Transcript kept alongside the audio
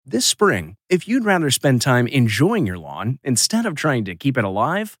This spring, if you'd rather spend time enjoying your lawn instead of trying to keep it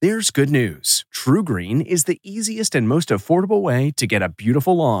alive, there's good news. TruGreen is the easiest and most affordable way to get a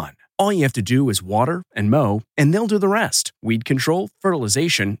beautiful lawn. All you have to do is water and mow, and they'll do the rest. Weed control,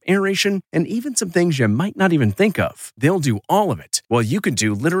 fertilization, aeration, and even some things you might not even think of. They'll do all of it, while you can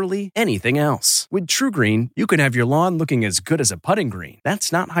do literally anything else. With TruGreen, you can have your lawn looking as good as a putting green.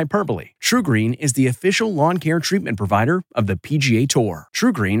 That's not hyperbole. TruGreen is the official lawn care treatment provider of the PGA Tour.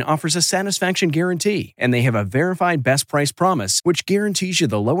 TruGreen offers a satisfaction guarantee, and they have a verified best price promise, which guarantees you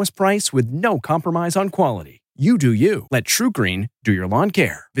the lowest price with no compromise on quality. You do you. Let TruGreen do your lawn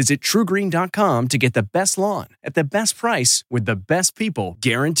care. Visit TruGreen.com to get the best lawn at the best price with the best people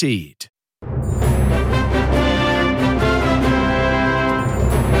guaranteed.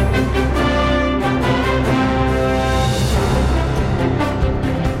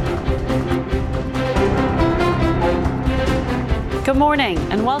 Good morning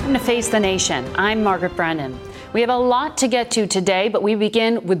and welcome to Face the Nation. I'm Margaret Brennan. We have a lot to get to today, but we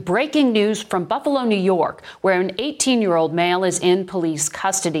begin with breaking news from Buffalo, New York, where an 18-year-old male is in police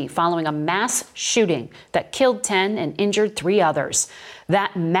custody following a mass shooting that killed 10 and injured 3 others.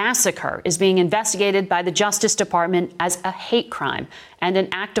 That massacre is being investigated by the Justice Department as a hate crime and an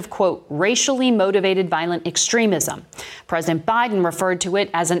act of, quote, racially motivated violent extremism. President Biden referred to it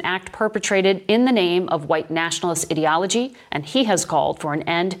as an act perpetrated in the name of white nationalist ideology, and he has called for an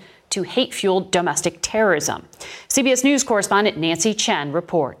end to hate-fueled domestic terrorism. CBS News correspondent Nancy Chen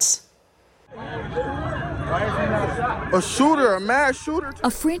reports. A shooter, a mass shooter. A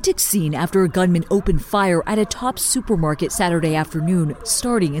frantic scene after a gunman opened fire at a Tops supermarket Saturday afternoon,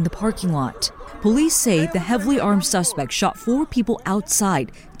 starting in the parking lot. Police say the heavily armed suspect shot 4 people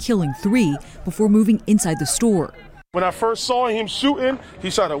outside, killing 3 before moving inside the store. When I first saw him shooting, he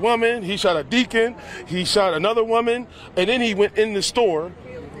shot a woman, he shot a deacon, he shot another woman, and then he went in the store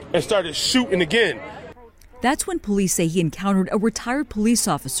and started shooting again. That's when police say he encountered a retired police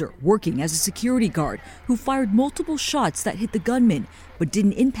officer working as a security guard who fired multiple shots that hit the gunman, but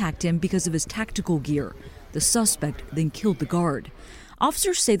didn't impact him because of his tactical gear. The suspect then killed the guard.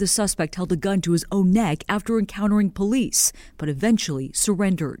 Officers say the suspect held a gun to his own neck after encountering police, but eventually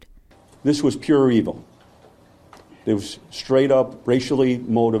surrendered. This was pure evil. It was straight up racially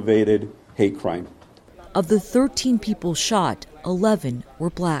motivated hate crime. Of the 13 people shot, 11 were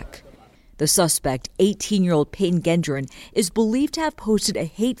black. The suspect, 18-year-old Peyton Gendron, is believed to have posted a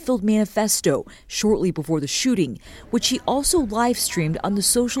hate-filled manifesto shortly before the shooting, which he also live-streamed on the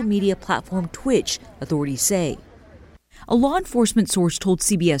social media platform Twitch, authorities say. A law enforcement source told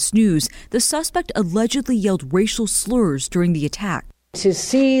CBS News the suspect allegedly yelled racial slurs during the attack. To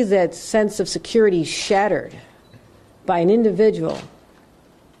see that sense of security shattered by an individual,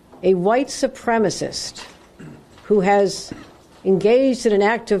 a white supremacist who has engaged in an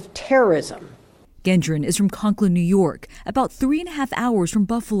act of terrorism. Gendron is from Conklin, New York, about 3.5 hours from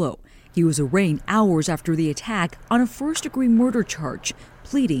Buffalo. He was arraigned hours after the attack on a first-degree murder charge,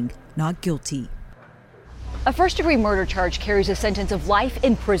 pleading not guilty. A first-degree murder charge carries a sentence of life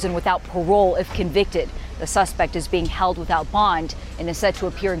in prison without parole if convicted. The suspect is being held without bond and is set to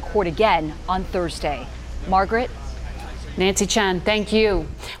appear in court again on Thursday. Margaret? Nancy Chen, thank you.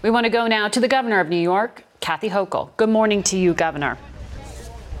 We want to go now to the governor of New York, Kathy Hochul. Good morning to you, Governor.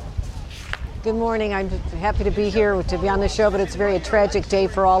 Good morning. I'm happy to be here, to be on the show, but it's a very tragic day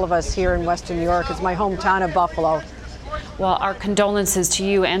for all of us here in Western New York. It's my hometown of Buffalo. Well, our condolences to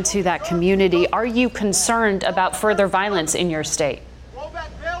you and to that community. Are you concerned about further violence in your state?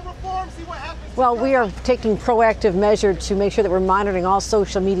 Well, we are taking proactive measures to make sure that we're monitoring all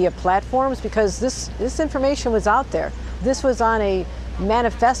social media platforms because this information was out there. This was on a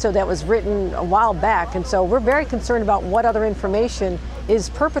manifesto that was written a while back, and so we're very concerned about what other information is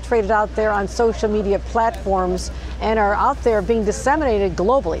perpetrated out there on social media platforms and are out there being disseminated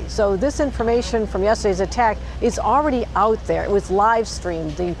globally. So this information from yesterday's attack is already out there. It was live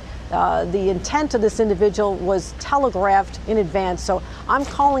streamed. The intent of this individual was telegraphed in advance. So I'm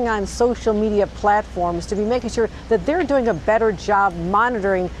calling on social media platforms to be making sure that they're doing a better job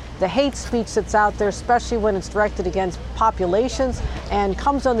monitoring the hate speech that's out there, especially when it's directed against populations and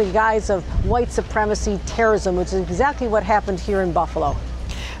comes under the guise of white supremacy terrorism, which is exactly what happened here in Buffalo.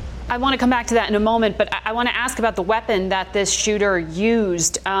 I want to come back to that in a moment, but I want to ask about the weapon that this shooter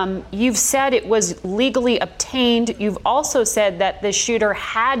used. You've said it was legally obtained. You've also said that the shooter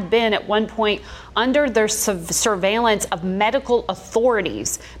had been at one point under their surveillance of medical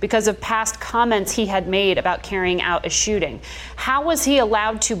authorities because of past comments he had made about carrying out a shooting. How was he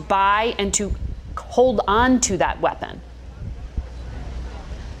allowed to buy and to hold on to that weapon?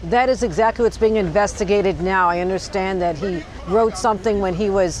 That is exactly what's being investigated now. I understand that he wrote something when he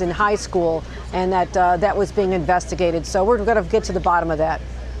was in high school, and that that was being investigated. So we're going to get to the bottom of that.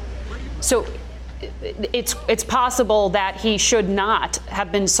 So it's possible that he should not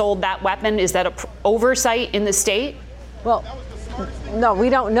have been sold that weapon. Is that an oversight in the state? Well, no, we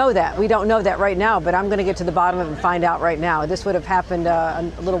don't know that. We don't know that right now, but I'm going to get to the bottom of it and find out right now. This would have happened a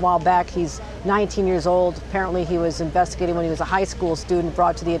little while back. He's 19 years old. Apparently he was investigated when he was a high school student,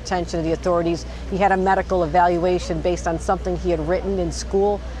 brought to the attention of the authorities. He had a medical evaluation based on something he had written in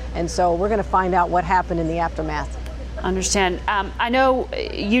school. And so we're going to find out what happened in the aftermath. Understand. I know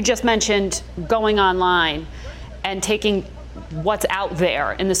you just mentioned going online and taking what's out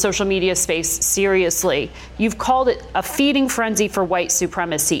there in the social media space seriously. You've called it a feeding frenzy for white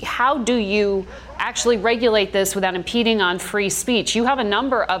supremacy. How do you actually regulate this without impeding on free speech? You have a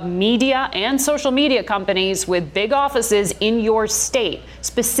number of media and social media companies with big offices in your state.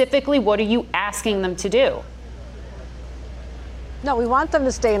 Specifically, what are you asking them to do? No, we want them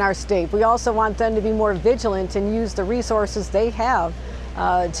to stay in our state. We also want them to be more vigilant and use the resources they have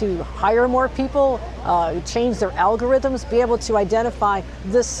to hire more people, change their algorithms, be able to identify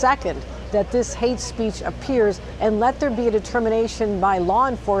the second that this hate speech appears, and let there be a determination by law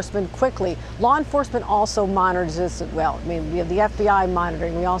enforcement quickly. Law enforcement also monitors this as well. I mean, we have the FBI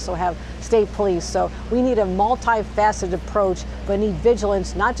monitoring. We also have state police. So we need a multifaceted approach, but need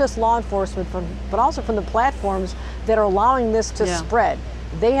vigilance, not just law enforcement, but also from the platforms that are allowing this to spread.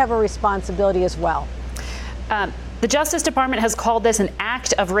 They have a responsibility as well. The Justice Department has called this an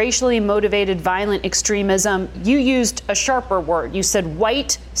act of racially motivated violent extremism. You used a sharper word. You said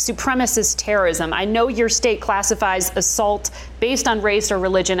white supremacist terrorism. I know your state classifies assault based on race or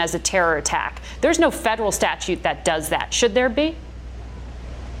religion as a terror attack. There's no federal statute that does that. Should there be?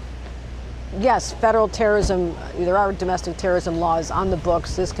 Yes, federal terrorism, there are domestic terrorism laws on the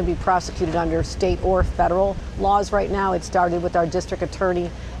books. This can be prosecuted under state or federal laws right now. It started with our district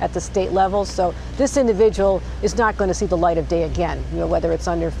attorney at the state level. So this individual is not going to see the light of day again, whether it's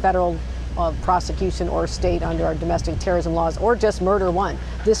under federal prosecution or state under our domestic terrorism laws, or just murder one.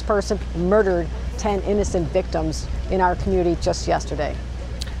 This person murdered 10 innocent victims in our community just yesterday.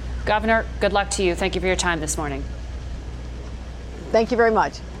 Governor, good luck to you. Thank you for your time this morning. Thank you very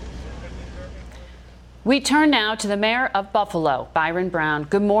much. We turn now to the mayor of Buffalo, Byron Brown.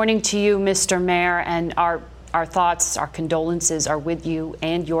 Good morning to you, Mr. Mayor, and our thoughts, our condolences are with you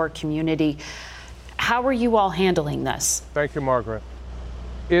and your community. How are you all handling this? Thank you, Margaret.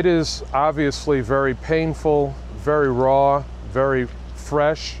 It is obviously very painful, very raw, very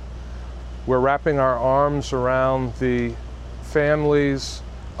fresh. We're wrapping our arms around the families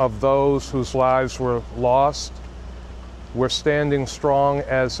of those whose lives were lost. We're standing strong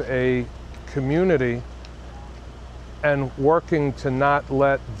as a community and working to not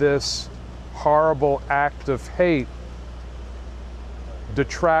let this horrible act of hate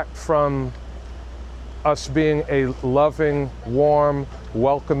detract from us being a loving, warm,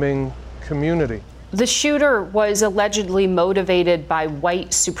 welcoming community. The shooter was allegedly motivated by white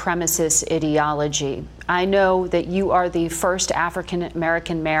supremacist ideology. I know that you are the first African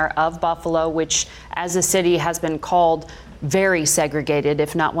American mayor of Buffalo, which as a city has been called very segregated,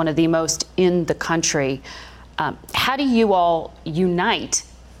 if not one of the most in the country. How do you all unite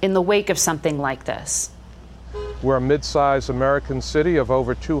in the wake of something like this? We're a mid-sized American city of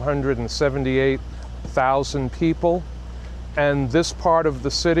over 278,000 people, and this part of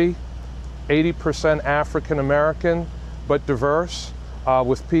the city, 80% African American, but diverse,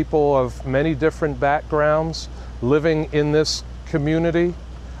 with people of many different backgrounds living in this community.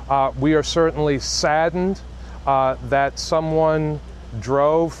 We are certainly saddened that someone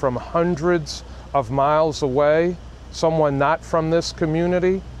drove from hundreds of miles away, someone not from this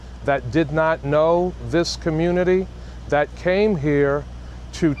community, that did not know this community, that came here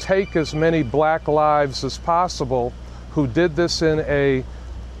to take as many black lives as possible, who did this in a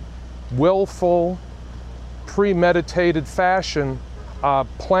willful, premeditated fashion,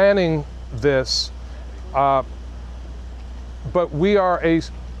 planning this. But we are a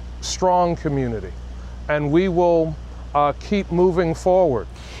strong community, and we will keep moving forward.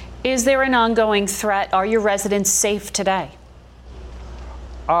 Is there an ongoing threat? Are your residents safe today?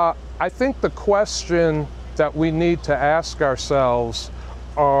 I think the question that we need to ask ourselves,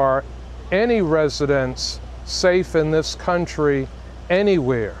 are any residents safe in this country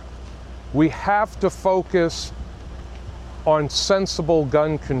anywhere? We have to focus on sensible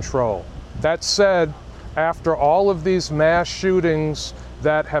gun control. That said, after all of these mass shootings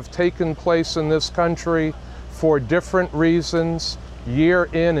that have taken place in this country for different reasons, year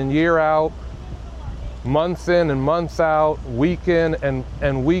in and year out, month in and month out, week in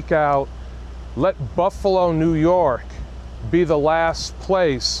and week out. Let Buffalo, New York be the last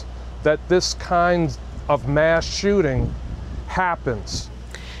place that this kind of mass shooting happens.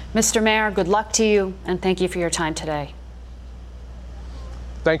 Mr. Mayor, good luck to you, and thank you for your time today.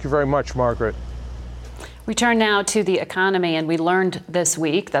 Thank you very much, Margaret. We turn now to the economy, and we learned this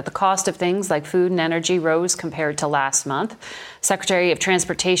week that the cost of things like food and energy rose compared to last month. Secretary of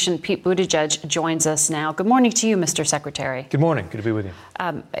Transportation Pete Buttigieg joins us now. Good morning to you, Mr. Secretary. Good morning. Good to be with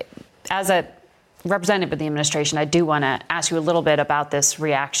you. As a representative of the administration, I do want to ask you a little bit about this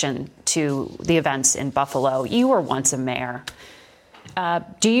reaction to the events in Buffalo. You were once a mayor.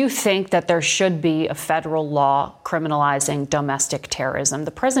 Do you think that there should be a federal law criminalizing domestic terrorism?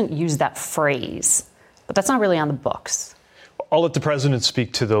 The president used that phrase, but that's not really on the books. I'll let the president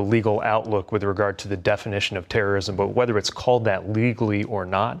speak to the legal outlook with regard to the definition of terrorism, but whether it's called that legally or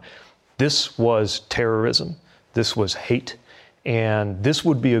not, this was terrorism, this was hate, and this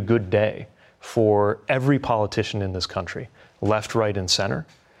would be a good day for every politician in this country, left, right, and center,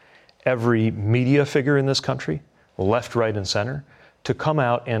 every media figure in this country, left, right, and center, to come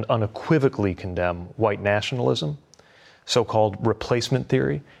out and unequivocally condemn white nationalism, so-called replacement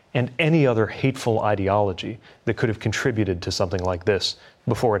theory, and any other hateful ideology that could have contributed to something like this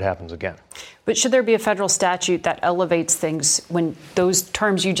before it happens again. But should there be a federal statute that elevates things when those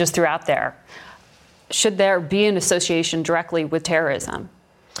terms you just threw out there? Should there be an association directly with terrorism?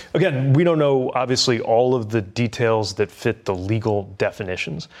 Again, we don't know, obviously, all of the details that fit the legal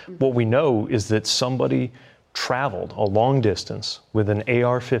definitions. What we know is that somebody traveled a long distance with an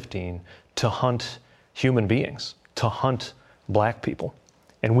AR-15 to hunt human beings, to hunt black people.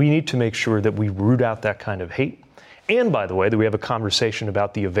 And we need to make sure that we root out that kind of hate. And, by the way, that we have a conversation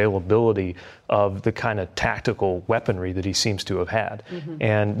about the availability of the kind of tactical weaponry that he seems to have had.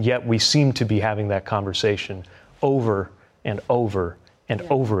 And yet we seem to be having that conversation over and over and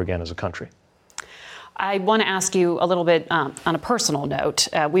over again as a country. I want to ask you a little bit on a personal note.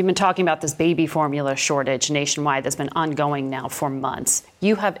 We've been talking about this baby formula shortage nationwide that's been ongoing now for months.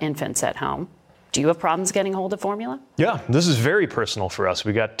 You have infants at home. Do you have problems getting hold of formula? Yeah, this is very personal for us.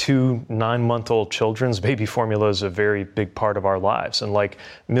 We got 2 9-month-old children. Baby formula is a very big part of our lives. And like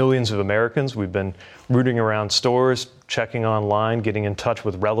millions of Americans, we've been rooting around stores, checking online, getting in touch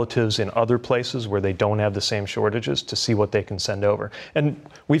with relatives in other places where they don't have the same shortages to see what they can send over. And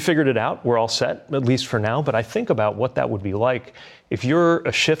we figured it out. We're all set, at least for now. But I think about what that would be like if you're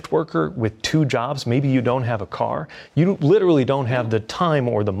a shift worker with 2 jobs. Maybe you don't have a car. You literally don't have the time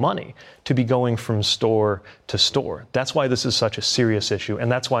or the money to be going from store to store. That's why this is such a serious issue,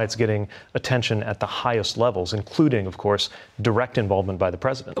 and that's why it's getting attention at the highest levels, including, of course, direct involvement by the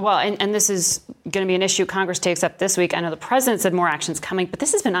president. Well, and this is going to be an issue Congress takes up this week. I know the president said more action's coming, but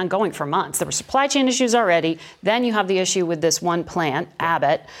this has been ongoing for months. There were supply chain issues already. Then you have the issue with this one plant,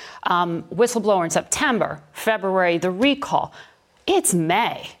 Abbott, whistleblower in September, February, the recall. It's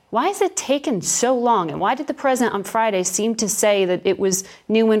May. Why has it taken so long? And why did the president on Friday seem to say that it was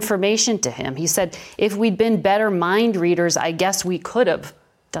new information to him? He said, if we'd been better mind readers, I guess we could have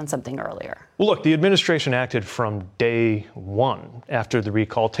done something earlier. Well, look, the administration acted from day one after the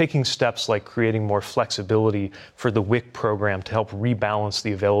recall, taking steps like creating more flexibility for the WIC program to help rebalance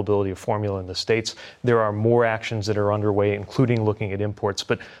the availability of formula in the states. There are more actions that are underway, including looking at imports.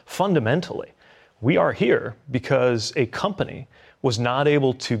 But fundamentally, we are here because a company was not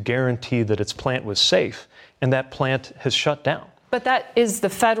able to guarantee that its plant was safe, and that plant has shut down. But that is the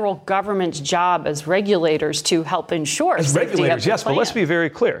federal government's job as regulators to help ensure as safety regulators, of the yes, plant. But let's be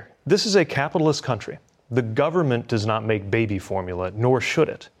very clear. This is a capitalist country. The government does not make baby formula, nor should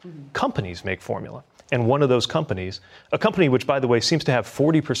it. Companies make formula. And one of those companies, a company which, by the way, seems to have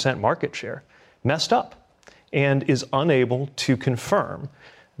 40% market share, messed up and is unable to confirm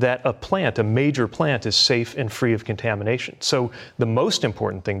that a plant, a major plant, is safe and free of contamination. So the most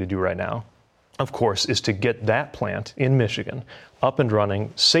important thing to do right now, of course, is to get that plant in Michigan up and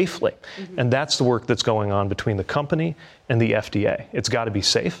running safely. And that's the work that's going on between the company and the FDA. It's got to be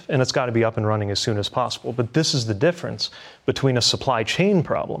safe, and it's got to be up and running as soon as possible. But this is the difference between a supply chain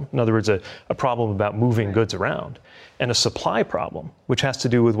problem, in other words, a problem about moving goods around, and a supply problem, which has to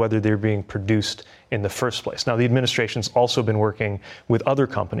do with whether they're being produced in the first place. Now, the administration's also been working with other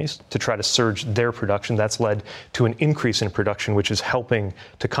companies to try to surge their production. That's led to an increase in production, which is helping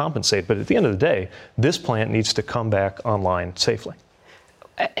to compensate. But at the end of the day, this plant needs to come back online safely.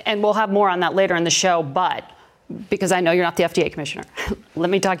 And we'll have more on that later in the show, but because I know you're not the FDA commissioner, let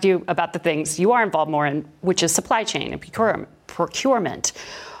me talk to you about the things you are involved more in, which is supply chain and procurement.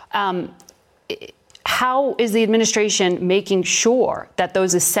 how is the administration making sure that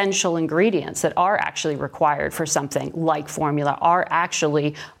those essential ingredients that are actually required for something like formula are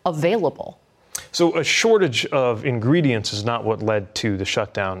actually available? So a shortage of ingredients is not what led to the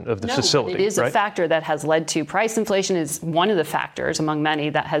shutdown of the facility. It is right? a factor that has led to price inflation is one of the factors among many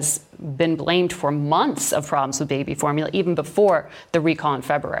that has been blamed for months of problems with baby formula, even before the recall in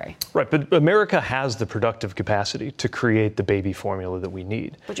February. Right, but America has the productive capacity to create the baby formula that we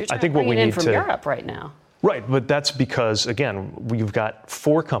need. But you're trying to bring it in from Europe right now. Right, but that's because, again, we've got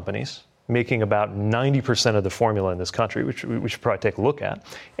 4 companies making about 90% of the formula in this country, which we should probably take a look at.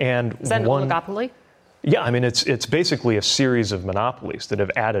 And is that an oligopoly? Yeah, I mean, it's basically a series of monopolies that have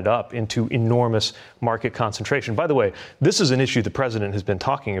added up into enormous market concentration. By the way, this is an issue the president has been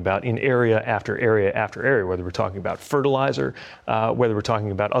talking about in area after area after area, whether we're talking about fertilizer, whether we're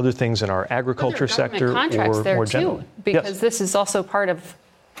talking about other things in our agriculture sector, or more generally. Because this is also part of,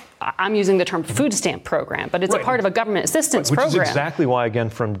 I'm using the term food stamp program, but it's a part of a government assistance program. Which is exactly why, again,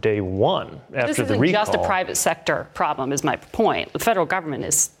 from day one, after the recall. This isn't just a private sector problem, is my point. The federal government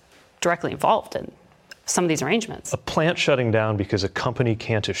is directly involved in some of these arrangements. A plant shutting down because a company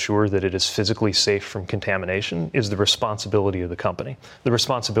can't assure that it is physically safe from contamination is the responsibility of the company. The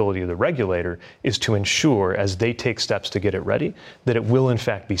responsibility of the regulator is to ensure, as they take steps to get it ready, that it will in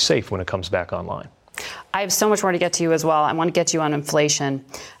fact be safe when it comes back online. I have so much more to get to you as well. I want to get to you on inflation.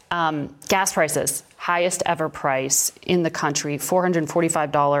 Gas prices, highest ever price in the country,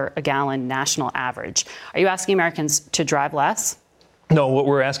 $445 a gallon national average. Are you asking Americans to drive less? No, what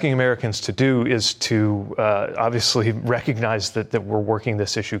we're asking Americans to do is to obviously recognize that we're working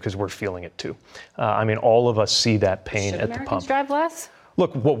this issue because we're feeling it too. I mean, all of us see that pain at the pump. Should Americans drive less?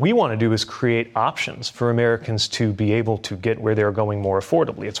 Look, what we want to do is create options for Americans to be able to get where they're going more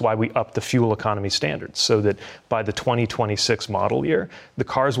affordably. It's why we upped the fuel economy standards so that by the 2026 model year, the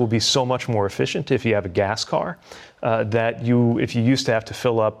cars will be so much more efficient if you have a gas car that if you used to have to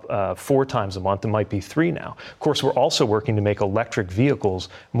fill up 4 times a month, it might be 3 now. Of course, we're also working to make electric vehicles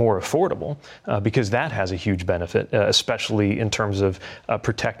more affordable because that has a huge benefit, especially in terms of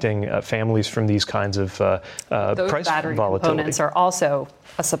protecting families from these kinds of price battery volatility. Components are also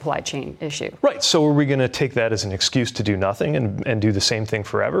a supply chain issue. Right. So are we going to take that as an excuse to do nothing and do the same thing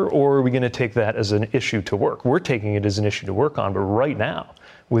forever? Or are we going to take that as an issue to work? We're taking it as an issue to work on. But right now,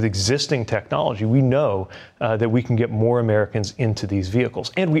 with existing technology, we know that we can get more Americans into these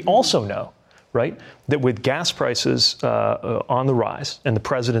vehicles. And we also know, right, that with gas prices on the rise, and the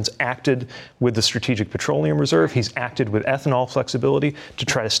president's acted with the Strategic Petroleum Reserve, he's acted with ethanol flexibility to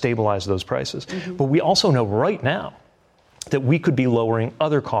try to stabilize those prices. Mm-hmm. But we also know right now that we could be lowering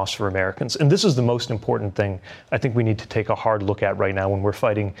other costs for Americans. And this is the most important thing I think we need to take a hard look at right now when we're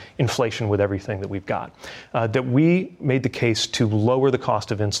fighting inflation with everything that we've got. That we made the case to lower the cost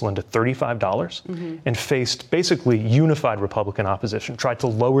of insulin to $35 and faced basically unified Republican opposition, tried to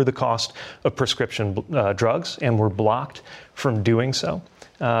lower the cost of prescription drugs, and were blocked from doing so.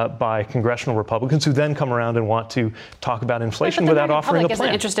 By congressional Republicans who then come around and want to talk about inflation without offering a plan. The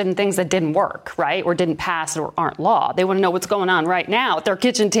isn't interested in things that didn't work, right, or didn't pass or aren't law. They want to know what's going on right now at their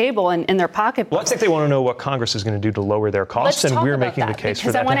kitchen table and in their pocketbook. Well, I think they want to know what Congress is going to do to lower their costs, and we're making the case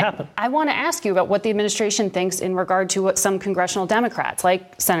for that to happen. I want to ask you about what the administration thinks in regard to what some congressional Democrats,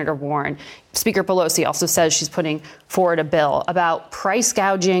 like Senator Warren, Speaker Pelosi also says she's putting forward a bill about price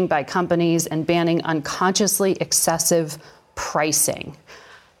gouging by companies and banning unconsciously excessive pricing.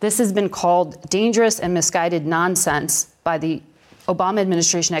 This has been called dangerous and misguided nonsense by the Obama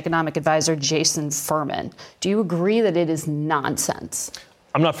administration economic advisor Jason Furman. Do you agree that it is nonsense?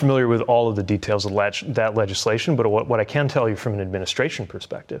 I'm not familiar with all of the details of that legislation, but what I can tell you from an administration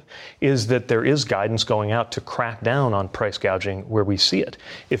perspective is that there is guidance going out to crack down on price gouging where we see it.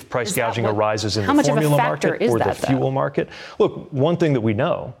 If price gouging arises in the formula market or the fuel market. Look, one thing that we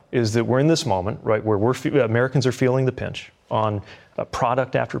know is that we're in this moment, right, where Americans are feeling the pinch on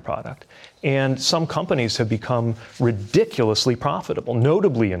product after product. And some companies have become ridiculously profitable,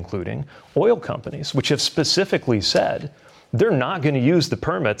 notably including oil companies, which have specifically said they're not going to use the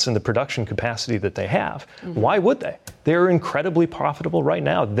permits and the production capacity that they have. Why would they? They're incredibly profitable right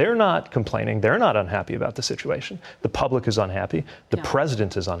now. They're not complaining. They're not unhappy about the situation. The public is unhappy. The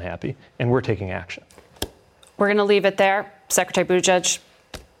president is unhappy. And we're taking action. We're going to leave it there. Secretary Buttigieg,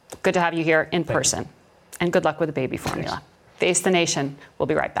 good to have you here in person. And good luck with the baby formula. Thanks. Face the Nation. We'll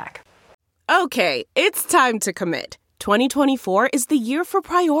be right back. Okay, it's time to commit. 2024 is the year for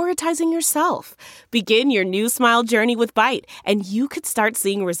prioritizing yourself. Begin your new smile journey with Byte, and you could start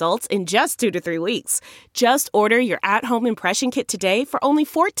seeing results in just 2 to 3 weeks. Just order your at-home impression kit today for only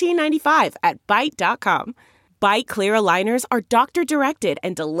 $14.95 at Byte.com. Byte Clear aligners are doctor-directed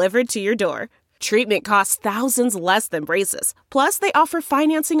and delivered to your door. Treatment costs thousands less than braces. Plus, they offer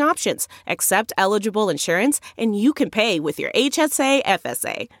financing options, accept eligible insurance, and you can pay with your HSA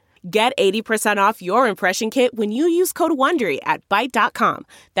FSA. Get 80% off your impression kit when you use code WONDERY at Byte.com.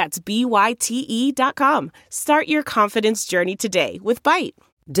 That's BYTE.com. Start your confidence journey today with Byte.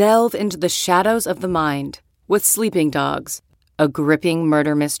 Delve into the shadows of the mind with Sleeping Dogs, a gripping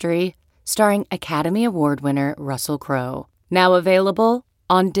murder mystery starring Academy Award winner Russell Crowe. Now available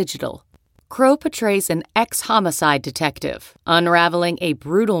on digital. Crowe portrays an ex-homicide detective unraveling a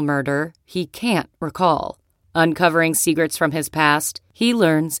brutal murder he can't recall. Uncovering secrets from his past, he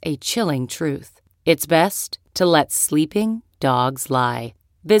learns a chilling truth. It's best to let sleeping dogs lie.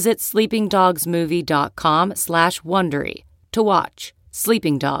 Visit sleepingdogsmovie.com/Wondery to watch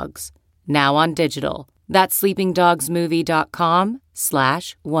Sleeping Dogs, now on digital. That's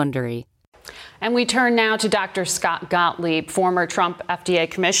sleepingdogsmovie.com/Wondery. And we turn now to Dr. Scott Gottlieb, former Trump FDA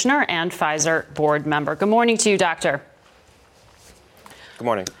commissioner and Pfizer board member. Good morning to you, doctor. Good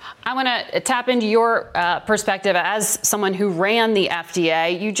morning. I want to tap into your perspective as someone who ran the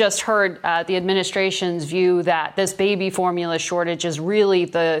FDA. You just heard the administration's view that this baby formula shortage is really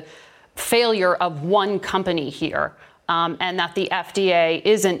the failure of one company here, and that the FDA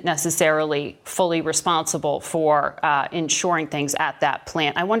isn't necessarily fully responsible for ensuring things at that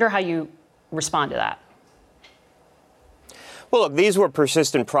plant. I wonder how you respond to that. Well, look, these were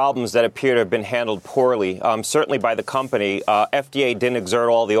persistent problems that appear to have been handled poorly, certainly by the company. FDA didn't exert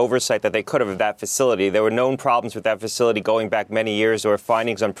all the oversight that they could have of that facility. There were known problems with that facility going back many years. There were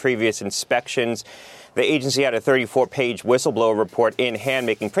findings on previous inspections. The agency had a 34-page whistleblower report in hand,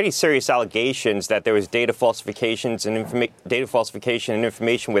 making pretty serious allegations that there was data falsification and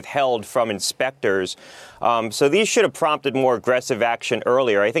information withheld from inspectors. So these should have prompted more aggressive action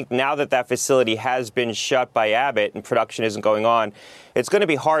earlier. I think now that that facility has been shut by Abbott and production isn't going on, it's going to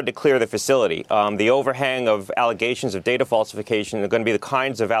be hard to clear the facility. The overhang of allegations of data falsification are going to be the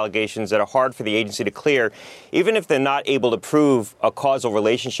kinds of allegations that are hard for the agency to clear, even if they're not able to prove a causal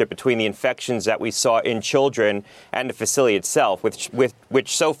relationship between the infections that we saw in children and the facility itself, which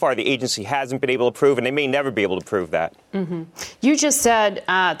so far the agency hasn't been able to prove, and they may never be able to prove that. Mm-hmm. You just said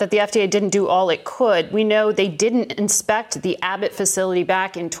that the FDA didn't do all it could. We know they didn't inspect the Abbott facility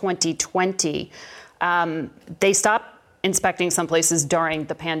back in 2020. They stopped inspecting some places during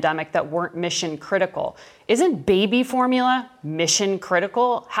the pandemic that weren't mission critical. Isn't baby formula mission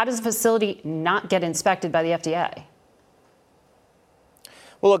critical? How does the facility not get inspected by the FDA?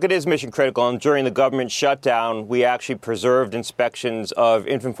 Well, look, it is mission critical. And during the government shutdown, we actually preserved inspections of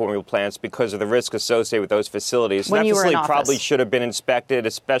infant formula plants because of the risk associated with those facilities. When you were in facility office. Probably should have been inspected,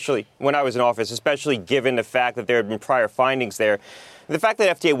 especially when I was in office, especially given the fact that there had been prior findings there. The fact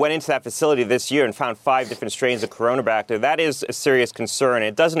that FDA went into that facility this year and found 5 different strains of Coronabacter, that is a serious concern.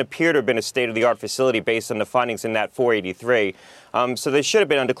 It doesn't appear to have been a state-of-the-art facility based on the findings in that 483. So they should have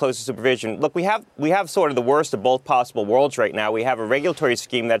been under closer supervision. Look, we have sort of the worst of both possible worlds right now. We have a regulatory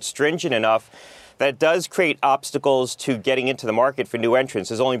scheme that's stringent enough that it does create obstacles to getting into the market for new entrants.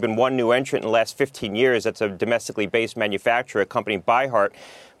 There's only been one new entrant in the last 15 years. That's a domestically based manufacturer, a company, Byheart.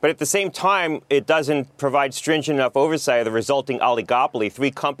 But at the same time, it doesn't provide stringent enough oversight of the resulting oligopoly.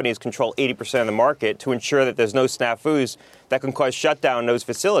 3 companies control 80% of the market to ensure that there's no snafus that can cause shutdown in those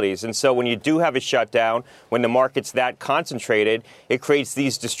facilities. And so when you do have a shutdown, when the market's that concentrated, it creates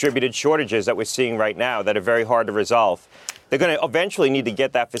these distributed shortages that we're seeing right now that are very hard to resolve. They're going to eventually need to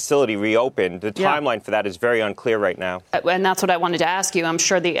get that facility reopened. The timeline for that is very unclear right now. And that's what I wanted to ask you. I'm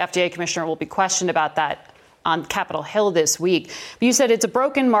sure the FDA commissioner will be questioned about that on Capitol Hill this week. But you said it's a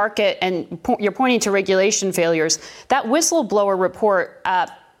broken market and you're pointing to regulation failures. That whistleblower report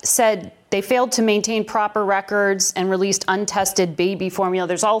said they failed to maintain proper records and released untested baby formula.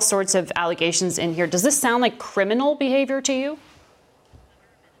 There's all sorts of allegations in here. Does this sound like criminal behavior to you?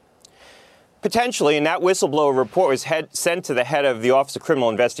 Potentially, and that whistleblower report was sent to the head of the Office of Criminal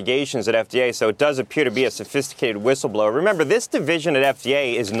Investigations at FDA, so it does appear to be a sophisticated whistleblower. Remember, this division at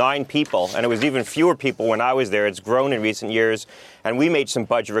FDA is 9 people, and it was even fewer people when I was there. It's grown in recent years, and we made some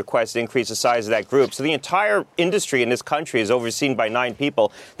budget requests to increase the size of that group. So the entire industry in this country is overseen by 9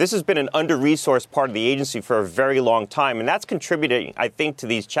 people. This has been an under-resourced part of the agency for a very long time, and that's contributing, I think, to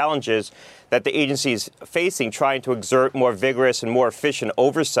these challenges that the agency is facing, trying to exert more vigorous and more efficient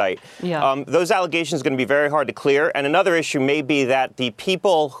oversight. Yeah. Those allegations are going to be very hard to clear. And another issue may be that the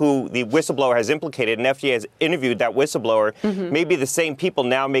people who the whistleblower has implicated, and FDA has interviewed that whistleblower, may be the same people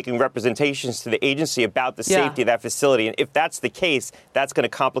now making representations to the agency about the safety of that facility. And if that's the case, that's going to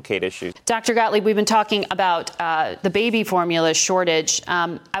complicate issues. Dr. Gottlieb, we've been talking about the baby formula shortage.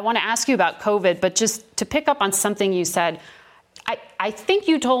 I want to ask you about COVID, but just to pick up on something you said, I think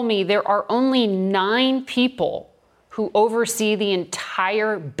you told me there are only 9 people who oversee the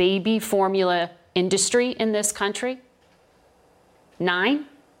entire baby formula industry in this country. 9?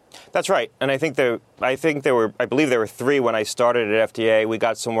 That's right. And I believe there were 3 when I started at FDA. We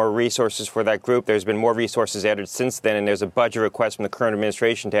got some more resources for that group. There's been more resources added since then, and there's a budget request from the current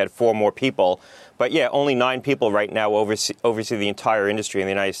administration to add 4 more people. But yeah, only 9 people right now oversee the entire industry in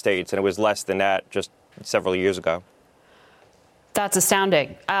the United States, and it was less than that just several years ago. That's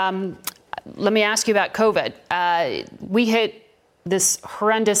astounding. Let me ask you about COVID. We hit this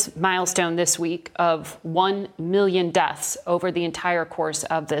horrendous milestone this week of 1 million deaths over the entire course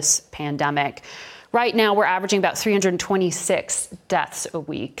of this pandemic. Right now, we're averaging about 326 deaths a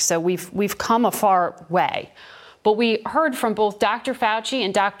week. So we've come a far way. But we heard from both Dr. Fauci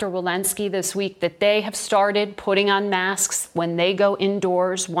and Dr. Walensky this week that they have started putting on masks when they go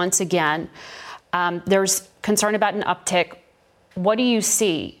indoors once again. There's concern about an uptick. What do you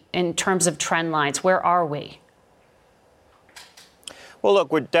see in terms of trend lines? Where are we? Well, look,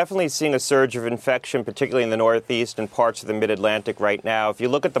 we're definitely seeing a surge of infection, particularly in the Northeast and parts of the Mid-Atlantic right now. If you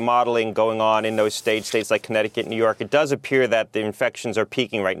look at the modeling going on in those states like Connecticut, New York, it does appear that the infections are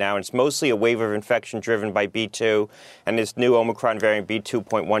peaking right now. And it's mostly a wave of infection driven by B2 and this new Omicron variant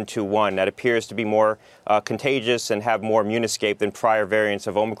B2.121 that appears to be more contagious and have more immune escape than prior variants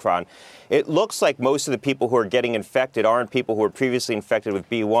of Omicron. It looks like most of the people who are getting infected aren't people who were previously infected with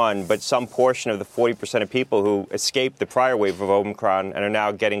B1, but some portion of the 40% of people who escaped the prior wave of Omicron and are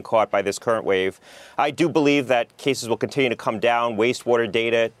now getting caught by this current wave. I do believe that cases will continue to come down. Wastewater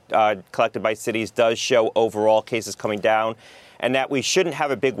data collected by cities does show overall cases coming down, and that we shouldn't have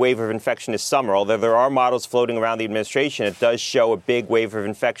a big wave of infection this summer. Although there are models floating around the administration, it does show a big wave of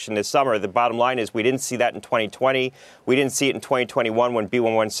infection this summer. The bottom line is we didn't see that in 2020. We didn't see it in 2021 when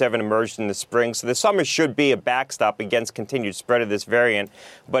B117 emerged in the spring. So the summer should be a backstop against continued spread of this variant,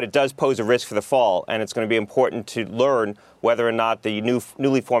 but it does pose a risk for the fall, and it's going to be important to learn whether or not the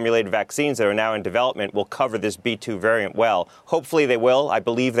newly formulated vaccines that are now in development will cover this B2 variant well. Hopefully they will. I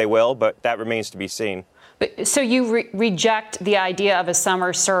believe they will, but that remains to be seen. So you reject the idea of a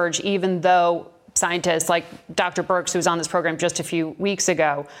summer surge, even though scientists like Dr. Birx, who was on this program just a few weeks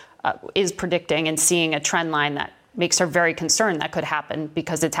ago, is predicting and seeing a trend line that makes her very concerned that could happen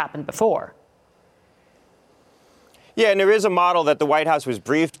because it's happened before. Yeah, and there is a model that the White House was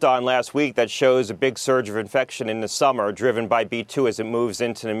briefed on last week that shows a big surge of infection in the summer driven by B2 as it moves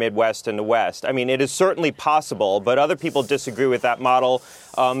into the Midwest and the West. I mean, it is certainly possible, but other people disagree with that model.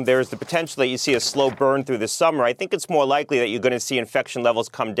 There's the potential that you see a slow burn through the summer. I think it's more likely that you're going to see infection levels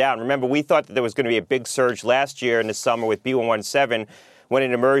come down. Remember, we thought that there was going to be a big surge last year in the summer with B117 when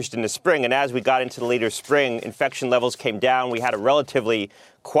it emerged in the spring. And as we got into the later spring, infection levels came down. We had a relatively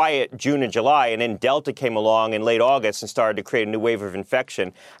quiet June and July, and then Delta came along in late August and started to create a new wave of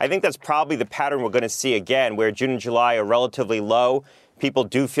infection. I think that's probably the pattern we're going to see again, where June and July are relatively low. People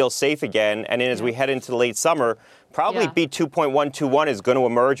do feel safe again. And then as we head into the late summer, probably B2.121 is going to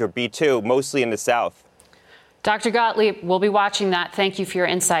emerge, or B2, mostly in the South. Dr. Gottlieb, we'll be watching that. Thank you for your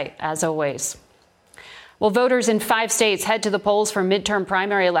insight, as always. Well, voters in 5 states head to the polls for midterm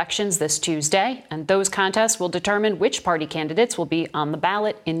primary elections this Tuesday, and those contests will determine which party candidates will be on the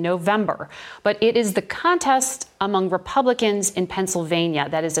ballot in November. But it is the contest among Republicans in Pennsylvania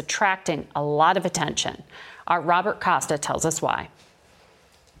that is attracting a lot of attention. Our Robert Costa tells us why.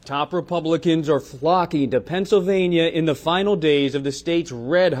 Top Republicans are flocking to Pennsylvania in the final days of the state's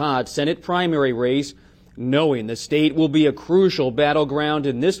red-hot Senate primary race, knowing the state will be a crucial battleground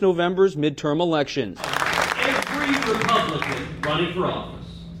in this November's midterm elections. Every Republican running for office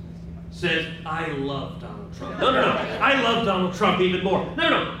says, I love Donald Trump. No, I love Donald Trump even more.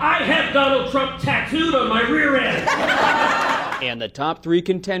 No, I have Donald Trump tattooed on my rear end. And the top 3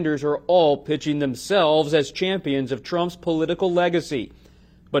 contenders are all pitching themselves as champions of Trump's political legacy.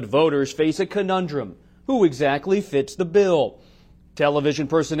 But voters face a conundrum. Who exactly fits the bill? Television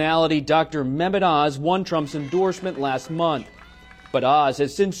personality Dr. Mehmet Oz won Trump's endorsement last month. But Oz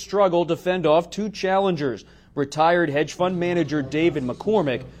has since struggled to fend off 2 challengers, retired hedge fund manager David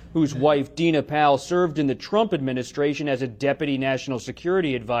McCormick, whose wife Dina Powell served in the Trump administration as a deputy national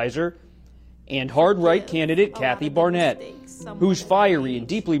security advisor, and hard-right candidate Kathy Barnett, whose fiery and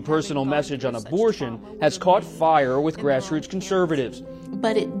deeply personal message on abortion has caught fire with grassroots conservatives.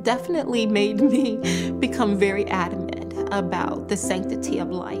 But it definitely made me become very adamant about the sanctity of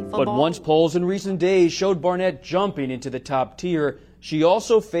life. But once polls in recent days showed Barnett jumping into the top tier, she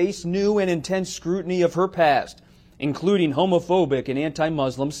also faced new and intense scrutiny of her past, including homophobic and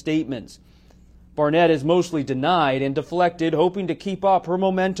anti-Muslim statements. Barnett has mostly denied and deflected, hoping to keep up her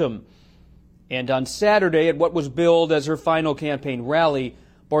momentum. And on Saturday, at what was billed as her final campaign rally,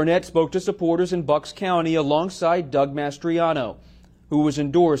 Barnett spoke to supporters in Bucks County alongside Doug Mastriano, who was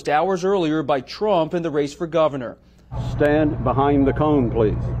endorsed hours earlier by Trump in the race for governor. Stand behind the cone,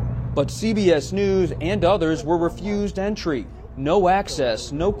 please. But CBS News and others were refused entry. No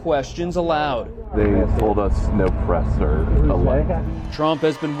access, no questions allowed. They told us no press or allowed. Trump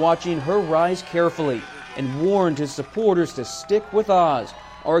has been watching her rise carefully and warned his supporters to stick with Oz,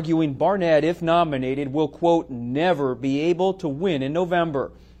 arguing Barnett, if nominated, will, quote, never be able to win in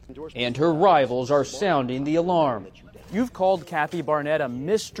November. And her rivals are sounding the alarm. You've called Kathy Barnett a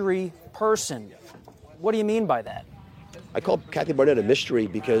mystery person. What do you mean by that? I call Kathy Barnett a mystery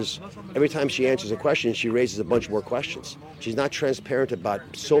because every time she answers a question, she raises a bunch more questions. She's not transparent about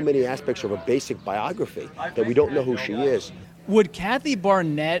so many aspects of her basic biography that we don't know who she is. Would Kathy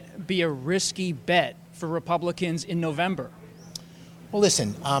Barnett be a risky bet for Republicans in November? Well,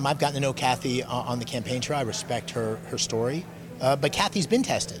 listen, I've gotten to know Kathy on the campaign trail. I respect her story. But Kathy's been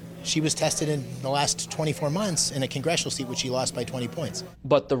tested. She was tested in the last 24 months in a congressional seat, which she lost by 20 points.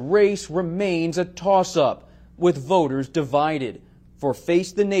 But the race remains a toss-up, with voters divided. For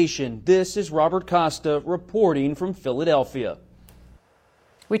Face the Nation, this is Robert Costa reporting from Philadelphia.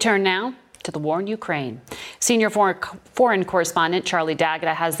 We turn now to the war in Ukraine. Senior foreign correspondent Charlie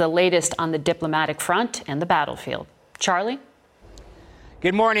D'Agata has the latest on the diplomatic front and the battlefield. Charlie?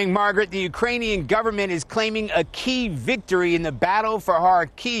 Good morning, Margaret. The Ukrainian government is claiming a key victory in the battle for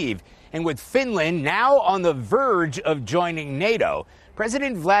Kharkiv. And with Finland now on the verge of joining NATO,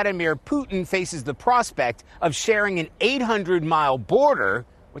 President Vladimir Putin faces the prospect of sharing an 800-mile border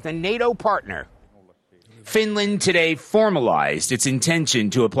with a NATO partner. Finland today formalized its intention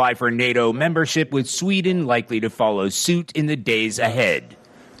to apply for NATO membership, with Sweden likely to follow suit in the days ahead.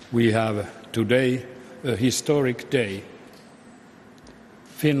 We have today a historic day.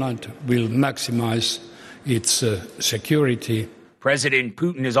 Finland will maximize its security. President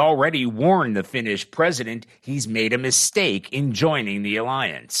Putin has already warned the Finnish president he's made a mistake in joining the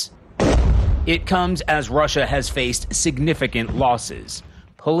alliance. It comes as Russia has faced significant losses,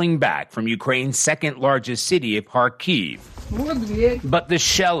 pulling back from Ukraine's second-largest city of Kharkiv. But the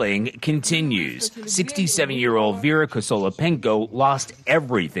shelling continues. 67-year-old Vera Kosolapenko lost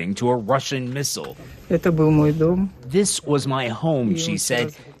everything to a Russian missile. This was my home, she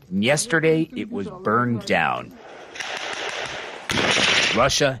said. Yesterday, it was burned down.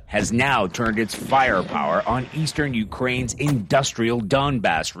 Russia has now turned its firepower on eastern Ukraine's industrial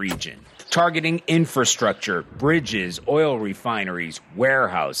Donbas region, targeting infrastructure, bridges, oil refineries,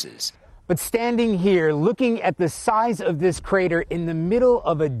 warehouses. But standing here, looking at the size of this crater in the middle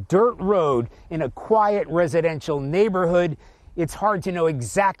of a dirt road in a quiet residential neighborhood, it's hard to know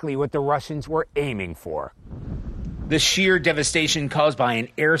exactly what the Russians were aiming for. The sheer devastation caused by an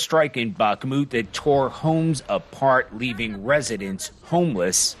airstrike in Bakhmut that tore homes apart, leaving residents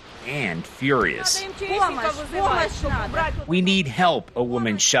homeless and furious. We need help, a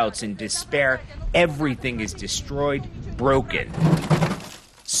woman shouts in despair. Everything is destroyed, broken.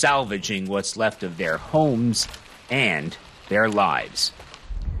 Salvaging what's left of their homes and their lives.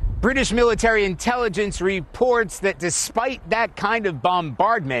 British military intelligence reports that despite that kind of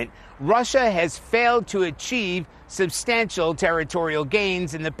bombardment, Russia has failed to achieve substantial territorial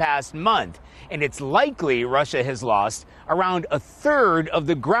gains in the past month. And it's likely Russia has lost around a third of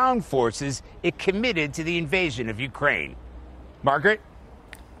the ground forces it committed to the invasion of Ukraine. Margaret?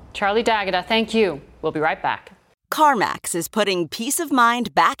 Charlie D'Agata, thank you. We'll be right back. CarMax is putting peace of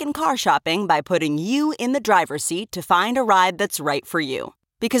mind back in car shopping by putting you in the driver's seat to find a ride that's right for you.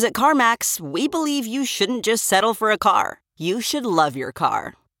 Because at CarMax, we believe you shouldn't just settle for a car. You should love your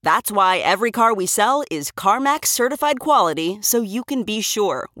car. That's why every car we sell is CarMax certified quality, so you can be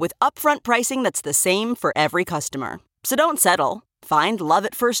sure with upfront pricing that's the same for every customer. So don't settle. Find love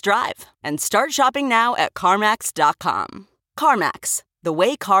at first drive and start shopping now at CarMax.com. CarMax, the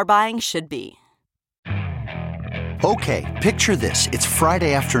way car buying should be. Okay, picture this. It's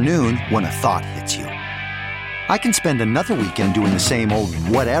Friday afternoon when a thought hits you. I can spend another weekend doing the same old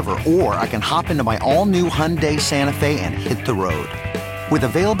whatever, or I can hop into my all-new Hyundai Santa Fe and hit the road. With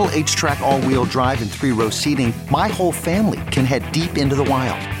available H-Track all-wheel drive and 3-row seating, my whole family can head deep into the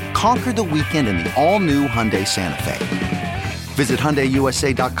wild. Conquer the weekend in the all-new Hyundai Santa Fe. Visit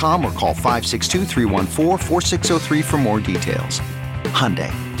HyundaiUSA.com or call 562-314-4603 for more details.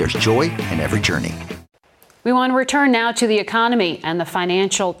 Hyundai, there's joy in every journey. We want to return now to the economy and the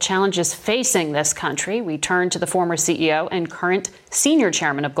financial challenges facing this country. We turn to the former CEO and current senior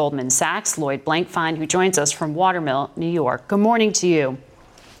chairman of Goldman Sachs, Lloyd Blankfein, who joins us from Watermill, New York. Good morning to you.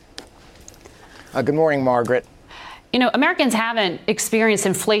 Good morning, Margaret. You know, Americans haven't experienced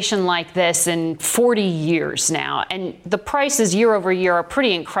inflation like this in 40 years now. And the prices year over year are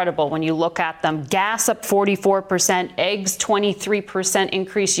pretty incredible when you look at them. Gas up 44%, eggs 23%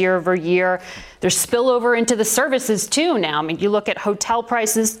 increase year over year. There's spillover into the services, too, now. I mean, you look at hotel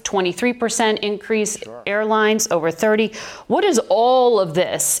prices, 23% increase, sure. Airlines over 30. What does all of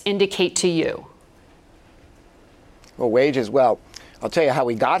this indicate to you? Well, wages, well, I'll tell you how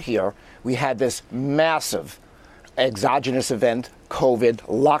we got here. We had this massive exogenous event, COVID,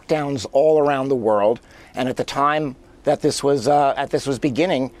 lockdowns all around the world. And at the time that this was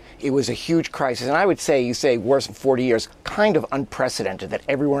beginning, it was a huge crisis. And I would say, you say worse than 40 years, kind of unprecedented that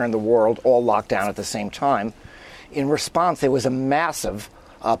everywhere in the world all locked down at the same time. In response, there was a massive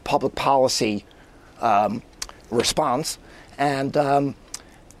public policy response and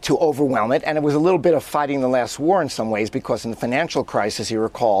to overwhelm it. And it was a little bit of fighting the last war in some ways, because in the financial crisis, you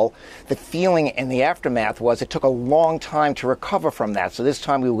recall, the feeling in the aftermath was it took a long time to recover from that. So this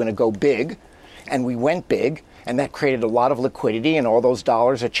time we were going to go big, and we went big, and that created a lot of liquidity, and all those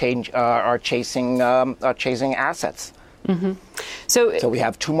dollars are chasing assets. Mm-hmm. So we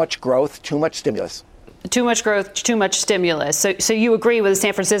have too much growth, too much stimulus. Too much growth, too much stimulus. So you agree with the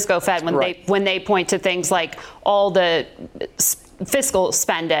San Francisco Fed when they point to things like all the fiscal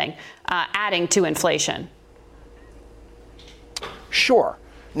spending adding to inflation? Sure.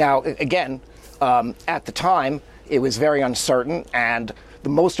 Now, again, at the time, it was very uncertain, and the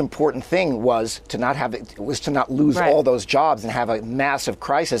most important thing was to not lose all those jobs and have a massive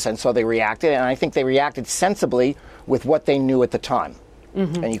crisis. And so they reacted, and I think they reacted sensibly with what they knew at the time.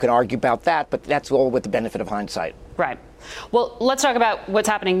 Mm-hmm. And you can argue about that, but that's all with the benefit of hindsight. Right. Well, let's talk about what's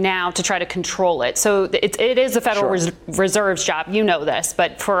happening now to try to control it. So it is the Federal Reserve's job. You know this.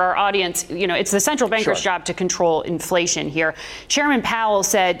 But for our audience, you know, it's the central banker's job to control inflation here. Chairman Powell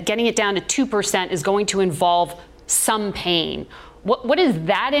said getting it down to 2% is going to involve some pain. What does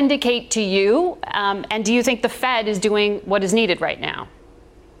that indicate to you? And do you think the Fed is doing what is needed right now?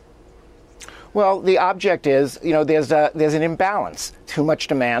 Well, the object is, you know, there's an imbalance, too much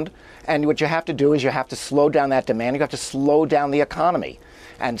demand. And what you have to do is you have to slow down that demand. You have to slow down the economy.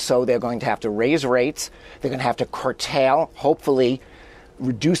 And so they're going to have to raise rates. They're going to have to curtail, hopefully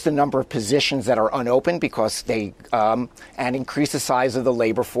reduce the number of positions that are unopened because and increase the size of the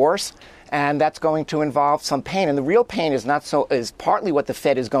labor force. And that's going to involve some pain. And the real pain is partly what the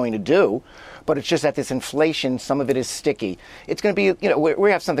Fed is going to do, but it's just that this inflation, some of it is sticky. It's going to be, you know,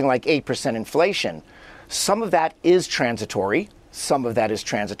 we have something like 8% inflation. Some of that is transitory. Some of that is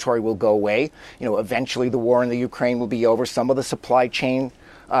transitory, will go away. You know, eventually the war in the Ukraine will be over. Some of the supply chain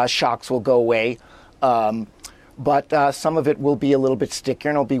shocks will go away. But some of it will be a little bit stickier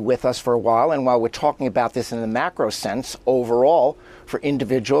and it'll be with us for a while. And while we're talking about this in the macro sense, overall, for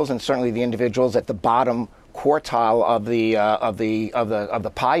individuals, and certainly the individuals at the bottom quartile of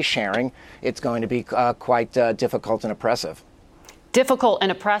the pie sharing, it's going to be quite difficult and oppressive. Difficult and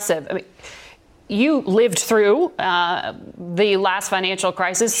oppressive. I mean, you lived through the last financial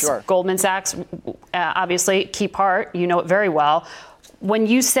crisis. Sure. Goldman Sachs, obviously, key part. You know it very well. When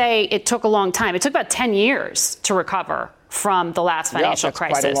you say it took a long time, it took about 10 years to recover from the last financial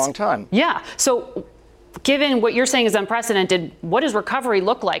crisis. Quite a long time. Yeah. So given what you're saying is unprecedented, what does recovery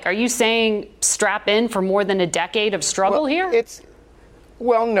look like? Are you saying strap in for more than a decade of struggle here?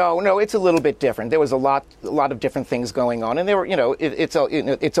 No, it's a little bit different. There was a lot of different things going on, and there were, you know, it's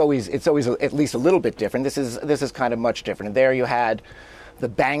always at least a little bit different. This is kind of much different. And there you had the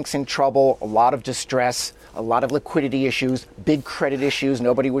banks in trouble, a lot of distress, a lot of liquidity issues, big credit issues.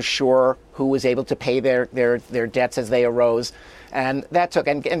 Nobody was sure who was able to pay their debts as they arose. And that took,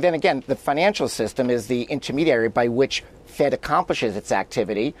 and then again, the financial system is the intermediary by which Fed accomplishes its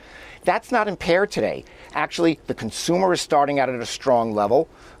activity. That's not impaired today. Actually, the consumer is starting out at a strong level.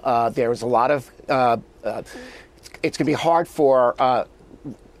 There's a lot of, it's going to be hard for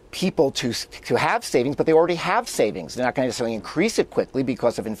people to have savings, but they already have savings. They're not going to necessarily increase it quickly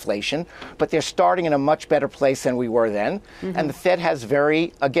because of inflation, but they're starting in a much better place than we were then. Mm-hmm. And the Fed has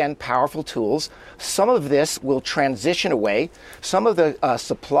very, again, powerful tools. Some of this will transition away. Some of the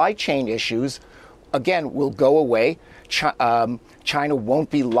supply chain issues, again, will go away. China won't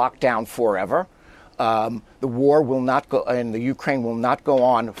be locked down forever. The war will not go, and the Ukraine will not go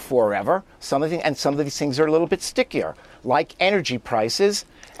on forever. Some of these things are a little bit stickier, like energy prices.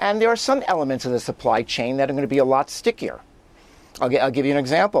 And there are some elements of the supply chain that are going to be a lot stickier. I'll give you an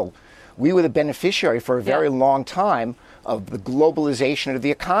example. We were the beneficiary for a very long time of the globalization of the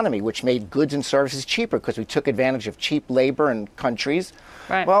economy, which made goods and services cheaper because we took advantage of cheap labor in countries.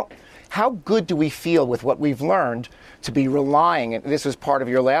 Right. Well, how good do we feel with what we've learned to be relying, and this was part of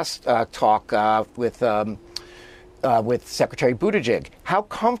your last talk with with Secretary Buttigieg. How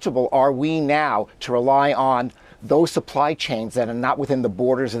comfortable are we now to rely on those supply chains that are not within the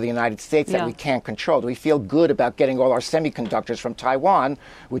borders of the United States that we can't control? Do we feel good about getting all our semiconductors from Taiwan,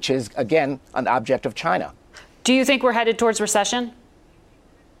 which is, again, an object of China? Do you think we're headed towards recession?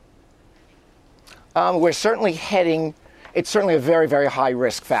 We're certainly heading. It's certainly a very, very high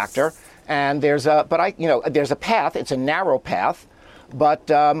risk factor, and there's a path. It's a narrow path, but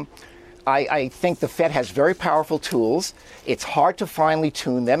I think the Fed has very powerful tools. It's hard to finely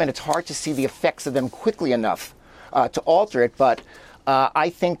tune them, and it's hard to see the effects of them quickly enough to alter it. But I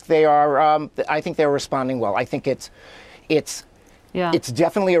think they are. I think they're responding well. I think it's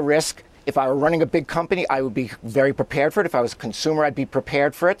definitely a risk. If I were running a big company, I would be very prepared for it. If I was a consumer, I'd be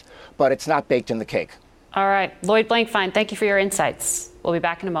prepared for it. But it's not baked in the cake. All right. Lloyd Blankfein, thank you for your insights. We'll be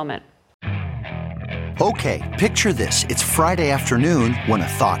back in a moment. Okay, picture this. It's Friday afternoon when a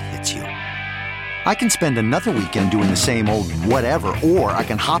thought hits you. I can spend another weekend doing the same old whatever, or I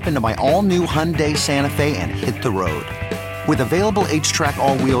can hop into my all-new Hyundai Santa Fe and hit the road. With available H-Track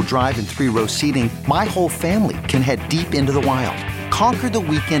all-wheel drive and 3-row seating, my whole family can head deep into the wild. Conquer the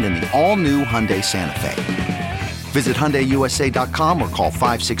weekend in the all-new Hyundai Santa Fe. Visit HyundaiUSA.com or call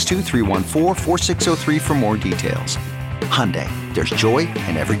 562-314-4603 for more details. Hyundai, there's joy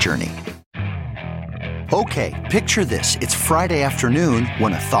in every journey. Okay, picture this. It's Friday afternoon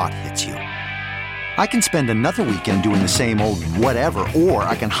when a thought hits you. I can spend another weekend doing the same old whatever, or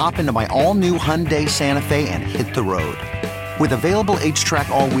I can hop into my all-new Hyundai Santa Fe and hit the road. With available H-Track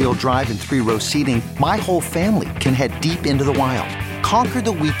all-wheel drive and 3-row seating, my whole family can head deep into the wild. Conquer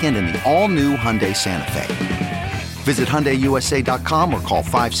the weekend in the all-new Hyundai Santa Fe. Visit HyundaiUSA.com or call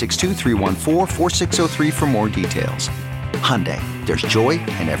 562-314-4603 for more details. Hyundai, there's joy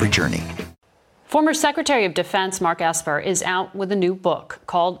in every journey. Former Secretary of Defense Mark Esper is out with a new book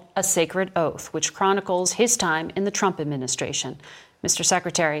called A Sacred Oath, which chronicles his time in the Trump administration. Mr.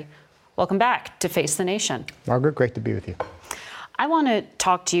 Secretary, welcome back to Face the Nation. Margaret, great to be with you. I want to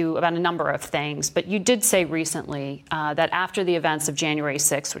talk to you about a number of things, but you did say recently that after the events of January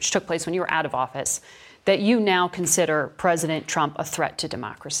 6th, which took place when you were out of office, that you now consider President Trump a threat to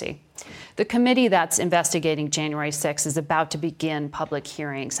democracy. The committee that's investigating January 6th is about to begin public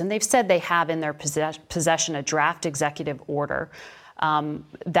hearings, and they've said they have in their possession a draft executive order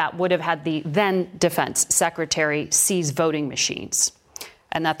that would have had the then Defense Secretary seize voting machines,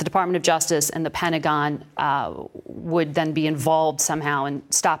 and that the Department of Justice and the Pentagon would then be involved somehow in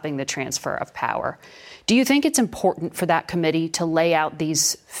stopping the transfer of power. Do you think it's important for that committee to lay out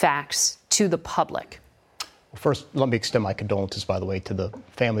these facts to the public? Well, first, let me extend my condolences, by the way, to the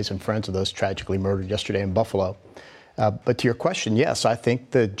families and friends of those tragically murdered yesterday in Buffalo. But to your question, yes, I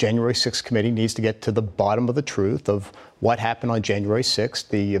think the January 6th committee needs to get to the bottom of the truth of what happened on January 6th,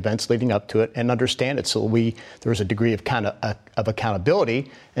 the events leading up to it, and understand it so there's a degree of accountability.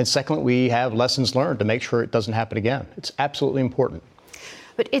 And secondly, we have lessons learned to make sure it doesn't happen again. It's absolutely important.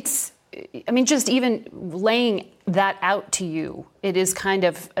 But just even laying that out to you, it is kind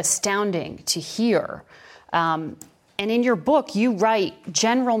of astounding to hear. And in your book, you write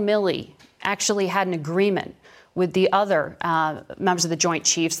General Milley actually had an agreement with the other members of the Joint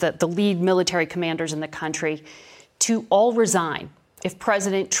Chiefs, the lead military commanders in the country, to all resign if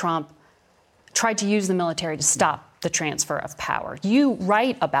President Trump tried to use the military to stop the transfer of power. You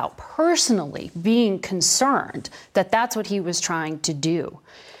write about personally being concerned that that's what he was trying to do.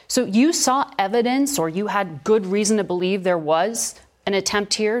 So you saw evidence, or you had good reason to believe there was an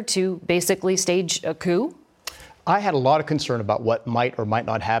attempt here to basically stage a coup? I had a lot of concern about what might or might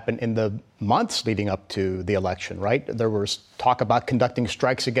not happen in the months leading up to the election, right? There was talk about conducting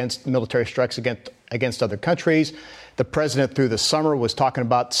military strikes against other countries. The president through the summer was talking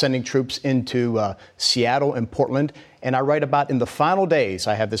about sending troops into Seattle and Portland. And I write about in the final days,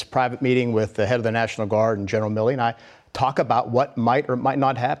 I have this private meeting with the head of the National Guard and General Milley, and I talk about what might or might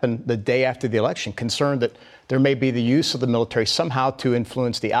not happen the day after the election, concerned that there may be the use of the military somehow to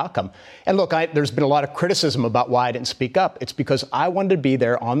influence the outcome. And look, there's been a lot of criticism about why I didn't speak up. It's because I wanted to be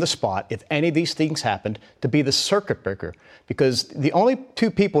there on the spot if any of these things happened, to be the circuit breaker. Because the only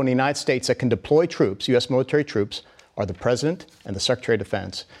two people in the United States that can deploy troops, U.S. military troops, are the president and the Secretary of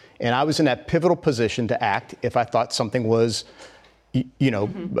Defense. And I was in that pivotal position to act if I thought something was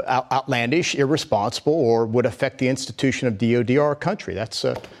outlandish, irresponsible, or would affect the institution of DOD or our country. That's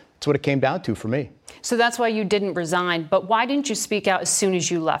That's what it came down to for me. So that's why you didn't resign. But why didn't you speak out as soon as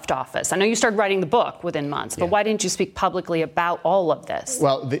you left office? I know you started writing the book within months, but why didn't you speak publicly about all of this?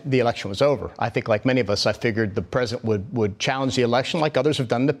 Well, the election was over. I think like many of us, I figured the president would challenge the election like others have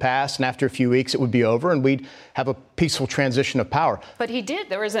done in the past. And after a few weeks, it would be over and we'd have a peaceful transition of power. But he did.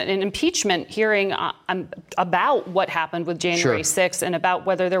 There was an impeachment hearing about what happened with January 6th and about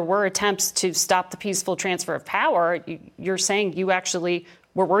whether there were attempts to stop the peaceful transfer of power. You're saying you actually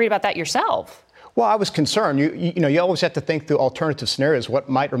were worried about that yourself. Well, I was concerned. You always have to think through alternative scenarios, what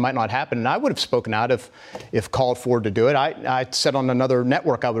might or might not happen. And I would have spoken out if called for to do it. I said on another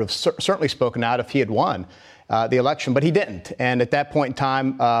network I would have certainly spoken out if he had won the election, but he didn't. And at that point in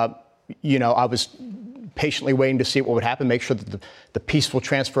time, I was patiently waiting to see what would happen, make sure that the peaceful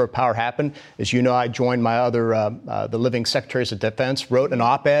transfer of power happened. As you know, I joined my other, the living secretaries of defense, wrote an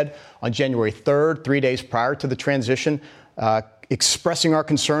op-ed on January 3rd, 3 days prior to the transition, expressing our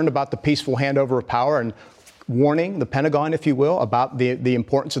concern about the peaceful handover of power and warning the Pentagon, if you will, about the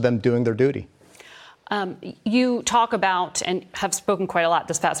importance of them doing their duty. You talk about and have spoken quite a lot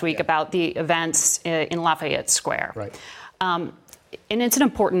this past week about the events in Lafayette Square. Right. And it's an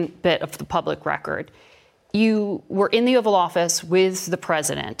important bit of the public record. You were in the Oval Office with the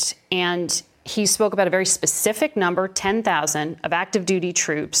president, and he spoke about a very specific number, 10,000, of active duty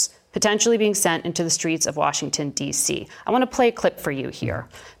troops potentially being sent into the streets of Washington, D.C. I want to play a clip for you here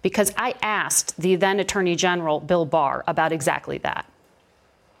because I asked the then Attorney General, Bill Barr, about exactly that.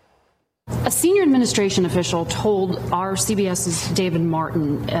 A senior administration official told our CBS's David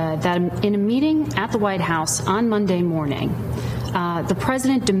Martin that in a meeting at the White House on Monday morning, the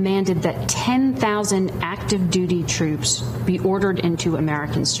president demanded that 10,000 active duty troops be ordered into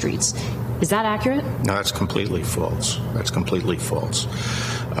American streets. Is that accurate? No, that's completely false. That's completely false.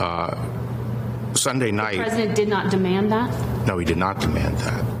 Sunday night. The president did not demand that? No, he did not demand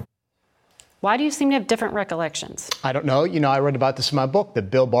that. Why do you seem to have different recollections? I don't know. I read about this in my book, that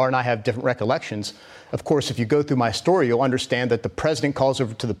Bill Barr and I have different recollections. Of course, if you go through my story, you'll understand that the president calls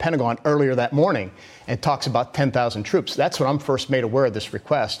over to the Pentagon earlier that morning and talks about 10,000 troops. That's when I'm first made aware of this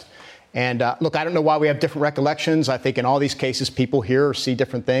request. And look, I don't know why we have different recollections. I think in all these cases, people hear or see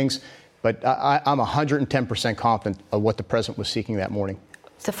different things. But I'm 110% confident of what the president was seeking that morning.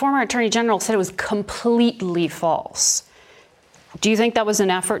 The former attorney general said it was completely false. Do you think that was an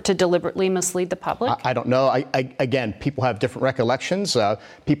effort to deliberately mislead the public? I don't know. Again, people have different recollections.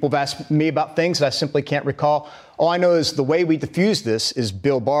 People have asked me about things that I simply can't recall. All I know is the way we diffused this is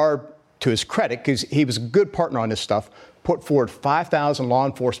Bill Barr, to his credit, because he was a good partner on this stuff, put forward 5,000 law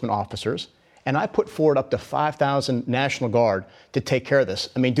enforcement officers. And I put forward up to 5,000 National Guard to take care of this.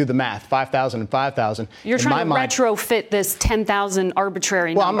 I mean, do the math, 5,000 and 5,000. You're trying to retrofit this 10,000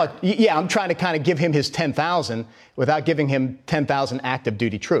 arbitrary number. I'm trying to kind of give him his 10,000 without giving him 10,000 active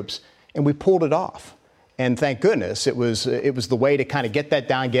duty troops. And we pulled it off. And thank goodness it was the way to kind of get that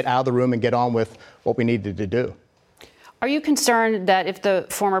down, get out of the room and get on with what we needed to do. Are you concerned that if the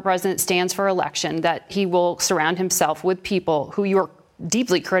former president stands for election, that he will surround himself with people who you're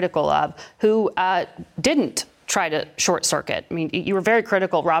deeply critical of, who didn't try to short circuit? I mean, you were very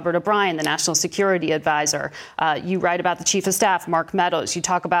critical. Robert O'Brien, the national security advisor. You write about the chief of staff, Mark Meadows. You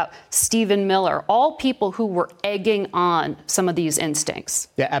talk about Stephen Miller, all people who were egging on some of these instincts.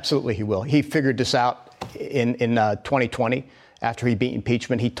 Yeah, absolutely he will. He figured this out in 2020 after he beat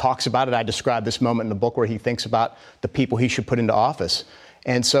impeachment. He talks about it. I describe this moment in the book where he thinks about the people he should put into office.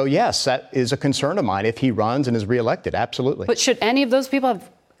 And so, yes, that is a concern of mine if he runs and is reelected. Absolutely. But should any of those people have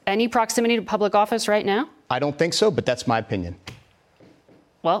any proximity to public office right now? I don't think so, but that's my opinion.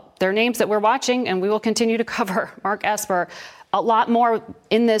 Well, they're names that we're watching and we will continue to cover. Mark Esper, a lot more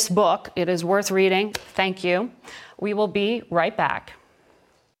in this book. It is worth reading. Thank you. We will be right back.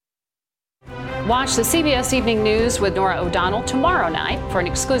 Watch the CBS Evening News with Norah O'Donnell tomorrow night for an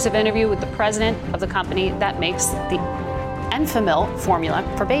exclusive interview with the president of the company that makes the Enfamil formula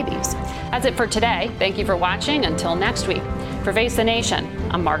for babies. That's it for today. Thank you for watching. Until next week. For Face the Nation,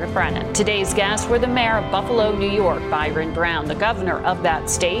 I'm Margaret Brennan. Today's guests were the mayor of Buffalo, New York, Byron Brown, the governor of that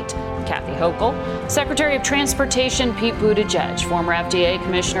state, Kathy Hochul, Secretary of Transportation Pete Buttigieg, former FDA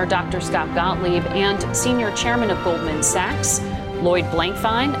Commissioner Dr. Scott Gottlieb, and Senior Chairman of Goldman Sachs, Lloyd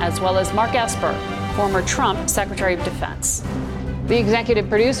Blankfein, as well as Mark Esper, former Trump Secretary of Defense. The executive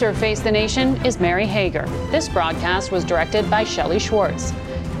producer of Face the Nation is Mary Hager. This broadcast was directed by Shelley Schwartz.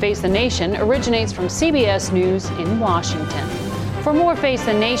 Face the Nation originates from CBS News in Washington. For more Face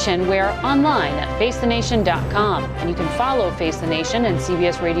the Nation, we're online at facethenation.com. And you can follow Face the Nation and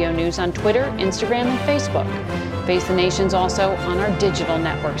CBS Radio News on Twitter, Instagram, and Facebook. Face the Nation's also on our digital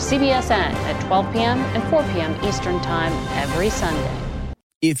network, CBSN, at 12 p.m. and 4 p.m. Eastern Time every Sunday.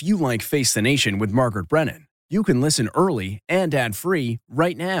 If you like Face the Nation with Margaret Brennan, you can listen early and ad-free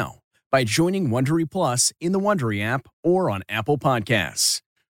right now by joining Wondery Plus in the Wondery app or on Apple Podcasts.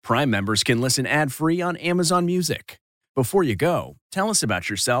 Prime members can listen ad-free on Amazon Music. Before you go, tell us about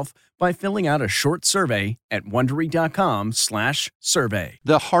yourself by filling out a short survey at Wondery.com/survey.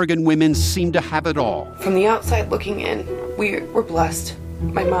 The Hargan women seem to have it all. From the outside looking in, we were blessed.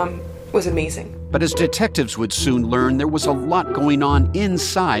 My mom was amazing. But as detectives would soon learn, there was a lot going on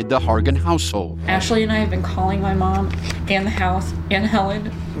inside the Hargan household. Ashley and I have been calling my mom and the house and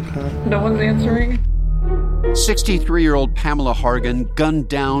Helen. Okay. No one's answering. 63-year-old Pamela Hargan gunned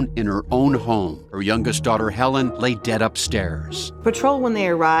down in her own home. Her youngest daughter, Helen, lay dead upstairs. Patrol, when they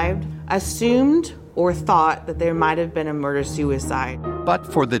arrived, assumed or thought that there might have been a murder-suicide. But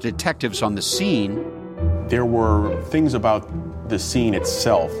for the detectives on the scene, there were things about the scene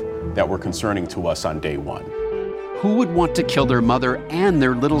itself that were concerning to us on day one. Who would want to kill their mother and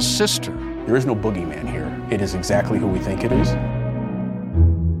their little sister? There is no boogeyman here. It is exactly who we think it is.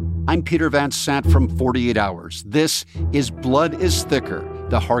 I'm Peter Van Sant from 48 Hours. This is Blood is Thicker,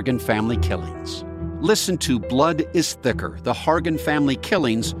 the Hargan family killings. Listen to Blood is Thicker, the Hargan family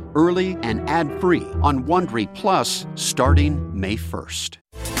killings, early and ad-free on Wondery Plus starting May 1st.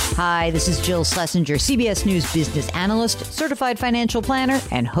 Hi, this is Jill Schlesinger, CBS News business analyst, certified financial planner,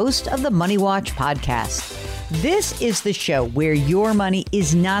 and host of the Money Watch podcast. This is the show where your money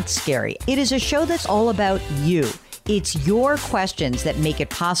is not scary. It is a show that's all about you. It's your questions that make it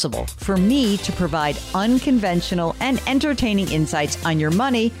possible for me to provide unconventional and entertaining insights on your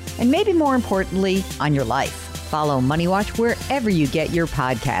money, and maybe more importantly, on your life. Follow Money Watch wherever you get your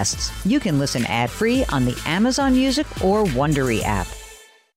podcasts. You can listen ad-free on the Amazon Music or Wondery app.